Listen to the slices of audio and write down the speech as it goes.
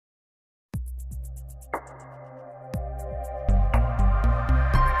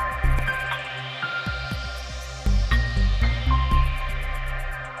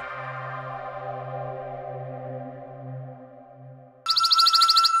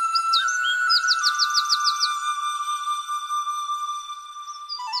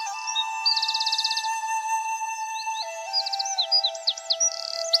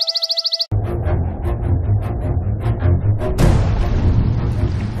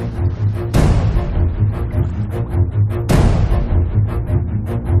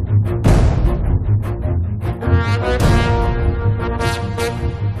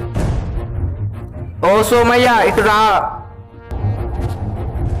సోమయ్య ఇటు రా.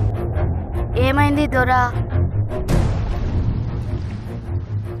 ఏమైంది దొరా?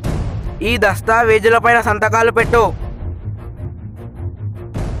 ఈ దస్తావేజులపైన సంతకాలు పెట్టు.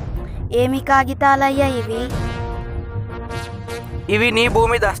 ఏమి కాగితాలయ్యా ఇవి? ఇవి నీ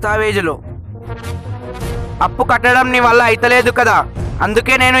భూమి దస్తావేజులు. అప్పు కట్టడం నీ వల్ల అయితలేదు కదా,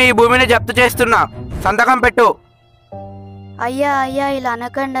 అందుకే నేను ఈ భూమిని జప్తు చేస్తున్నా. సంతకం పెట్టు. అయ్యా అయ్యా ఇలా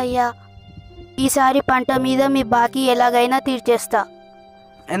అనకండి అయ్యా. ఈసారి పంట మీద మీ బాకీ ఎలాగైనా తీర్చేస్తా.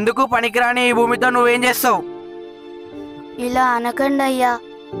 ఎందుకు పనికిరాని ఈ భూమితో నువ్వేం చేస్తావు? ఇలా అనకండి అయ్యా.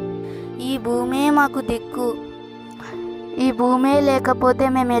 ఈ భూమే మాకు దిక్కు. ఈ భూమే లేకపోతే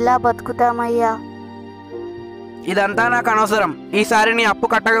మేము ఎలా బతుకుతామయ్యా? ఇదంతా నాకు అనవసరం. ఈసారి నీ అప్పు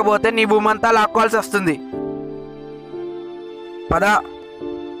కట్టకపోతే నీ భూమి అంతా లాక్కోవాల్సి వస్తుంది. పద.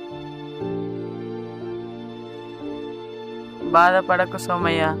 బాధపడకు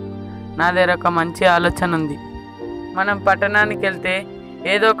సోమయ్య, నా దగ్గర ఒక మంచి ఆలోచన ఉంది. మనం పట్టణానికి వెళ్తే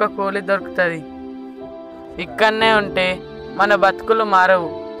ఏదో ఒక కూలి దొరుకుతుంది. ఇక్కడనే ఉంటే మన బతుకులు మారవు.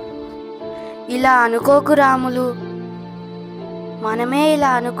 ఇలా అనుకోకు రాములు. మనమే ఇలా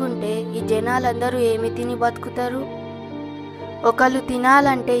అనుకుంటే ఈ జనాలందరూ ఏమి తిని బతుకుతారు? ఒకళ్ళు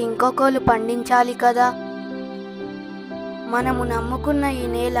తినాలంటే ఇంకొకళ్ళు పండించాలి కదా. మనము నమ్ముకున్న ఈ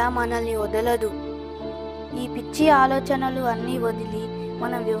నేల మనల్ని వదలదు. ఈ పిచ్చి ఆలోచనలు అన్నీ వదిలి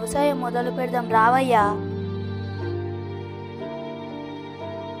మనం వ్యవసాయం మొదలు పెడదాం రావయ్యా.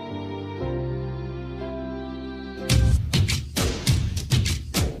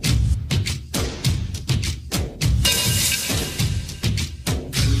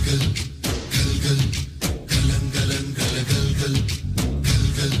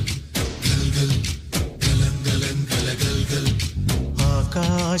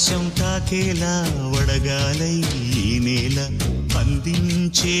 ఆకాశం తాకేలా వడగాలై ఈ నేల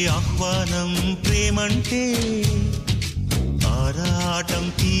అందించే ఆహ్వానం ప్రేమంటే, ఆరాటం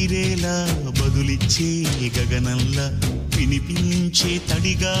తీరేలా బదులిచ్చే గగనంలా వినిపించే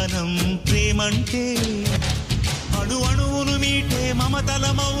తడిగానం ప్రేమంటే, అణు అణువును మీటే మమతల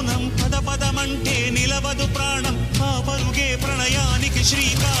మౌనం పద పదమంటే నిలవదు ప్రాణం. ఆ పరుగే ప్రణయానికి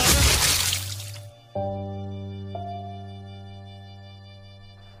శ్రీకారం.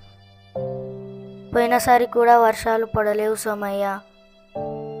 పోయినసారి కూడా వర్షాలు పడలేవు సోమయ్య.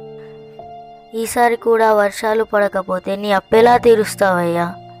 ఈసారి కూడా వర్షాలు పడకపోతే నీ అప్పెలా తీరుస్తావయ్యా?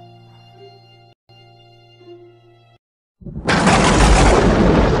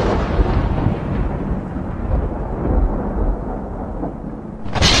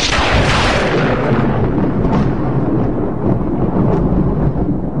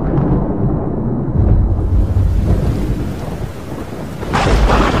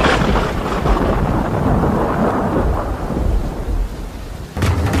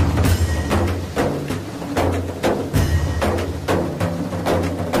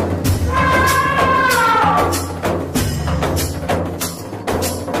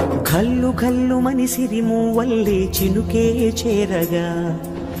 కల్లు కల్లు మని సిరిమూవల్లే చినుకే చేరగా,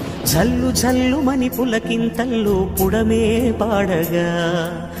 జల్లు జల్లు మని పులకింతల్లో పుడమే పాడగా.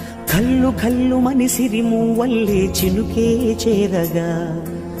 కల్లు కల్లు మని సిరిమూవల్లే చినుకే చేరగా,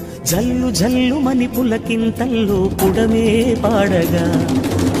 జల్లు జల్లు మని పులకింతల్లో పుడమే పాడగా.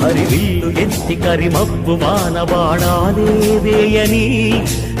 హరివిల్లు ఎత్తి కరిమబ్బు మానబాణాలే వేయని,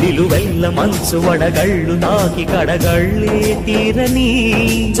 నిలువెల్ల మంచు వడగళ్ళు తాకి కడగళ్ళే తీరని.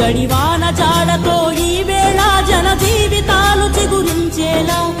 జడివాన జాడతో ఈ వేళ జన జీవితాలు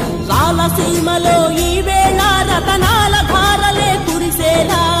చిగురించేలా, రాలసీమలో ఈ వేళ రతనాల ధారలే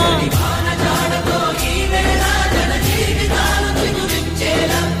కురిసేలా.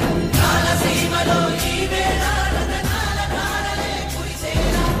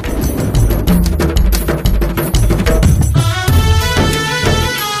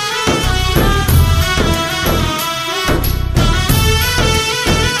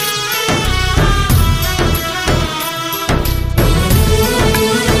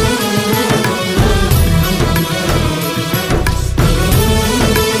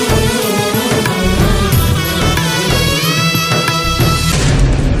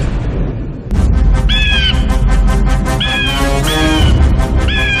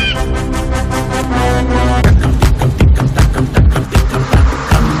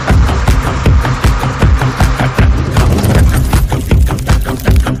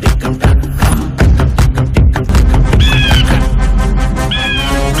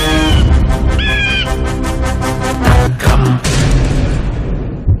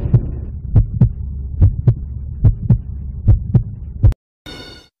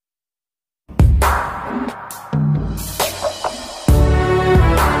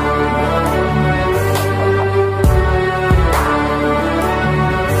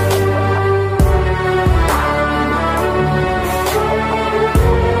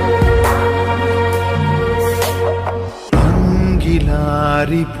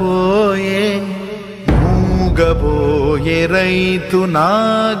 రైతు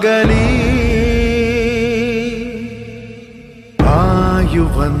నాగలి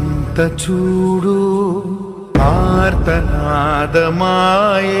ఆయువంత చూడు ఆర్తనాదమాయే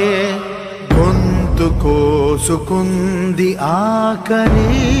గొంతు కోసుకుంది ఆకలి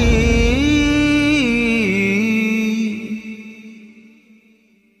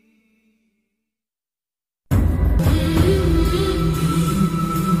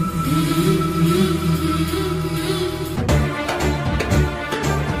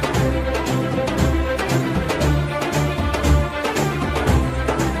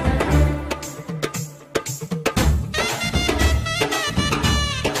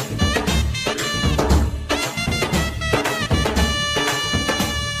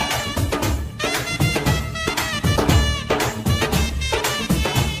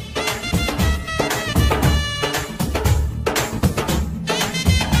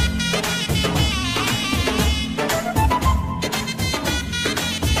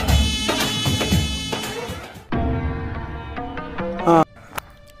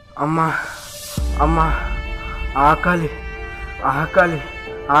అమ్మా అమ్మా ఆకలి ఆకలి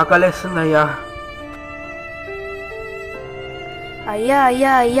ఆకలేస్తుందయ్యా. అయ్యా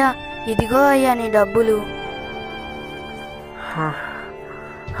అయ్యా అయ్యా, ఇదిగో అయ్యా నీ డబ్బులు.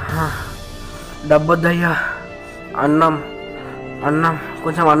 డబ్బొద్దయ్యా, అన్నం అన్నం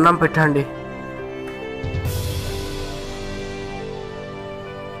కొంచెం అన్నం పెట్టండి.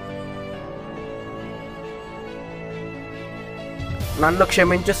 నన్ను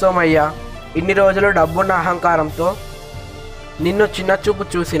క్షమించు సోమయ్య. ఇన్ని రోజులు డబ్బున్న అహంకారంతో నిన్ను చిన్న చూపు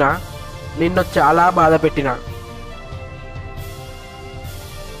చూసిన, నిన్ను చాలా బాధ పెట్టిన.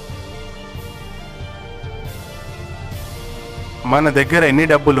 మన దగ్గర ఎన్ని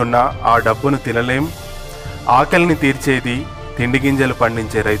డబ్బులున్నా ఆ డబ్బును తినలేం. ఆకలిని తీర్చేది తిండి గింజలు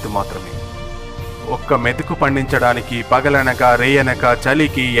పండించే రైతు మాత్రమే. ఒక్క మెతుకు పండించడానికి పగలనక రేయనక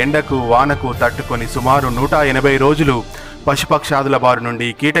చలికి ఎండకు వానకు తట్టుకొని సుమారు 180 రోజులు పశుపక్షాదుల బారు నుండి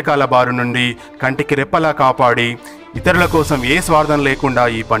కీటకాల బారు నుండి కంటికి రెప్పలా కాపాడి ఇతరుల కోసం ఏ స్వార్థం లేకుండా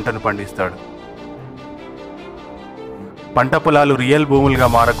ఈ పంటను పండిస్తాడు. పంట పొలాలు రియల్ భూములుగా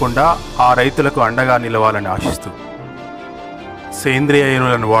మారకుండా ఆ రైతులకు అండగా నిలవాలని ఆశిస్తూ సేంద్రియ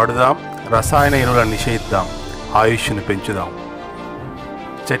ఎరువులను వాడుదాం, రసాయన ఎరువులను నిషేధిద్దాం, ఆయుష్ను పెంచుదాం,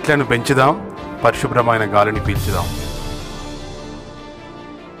 చెట్లను పెంచుదాం, పరిశుభ్రమైన గాలిని పీల్చుదాం.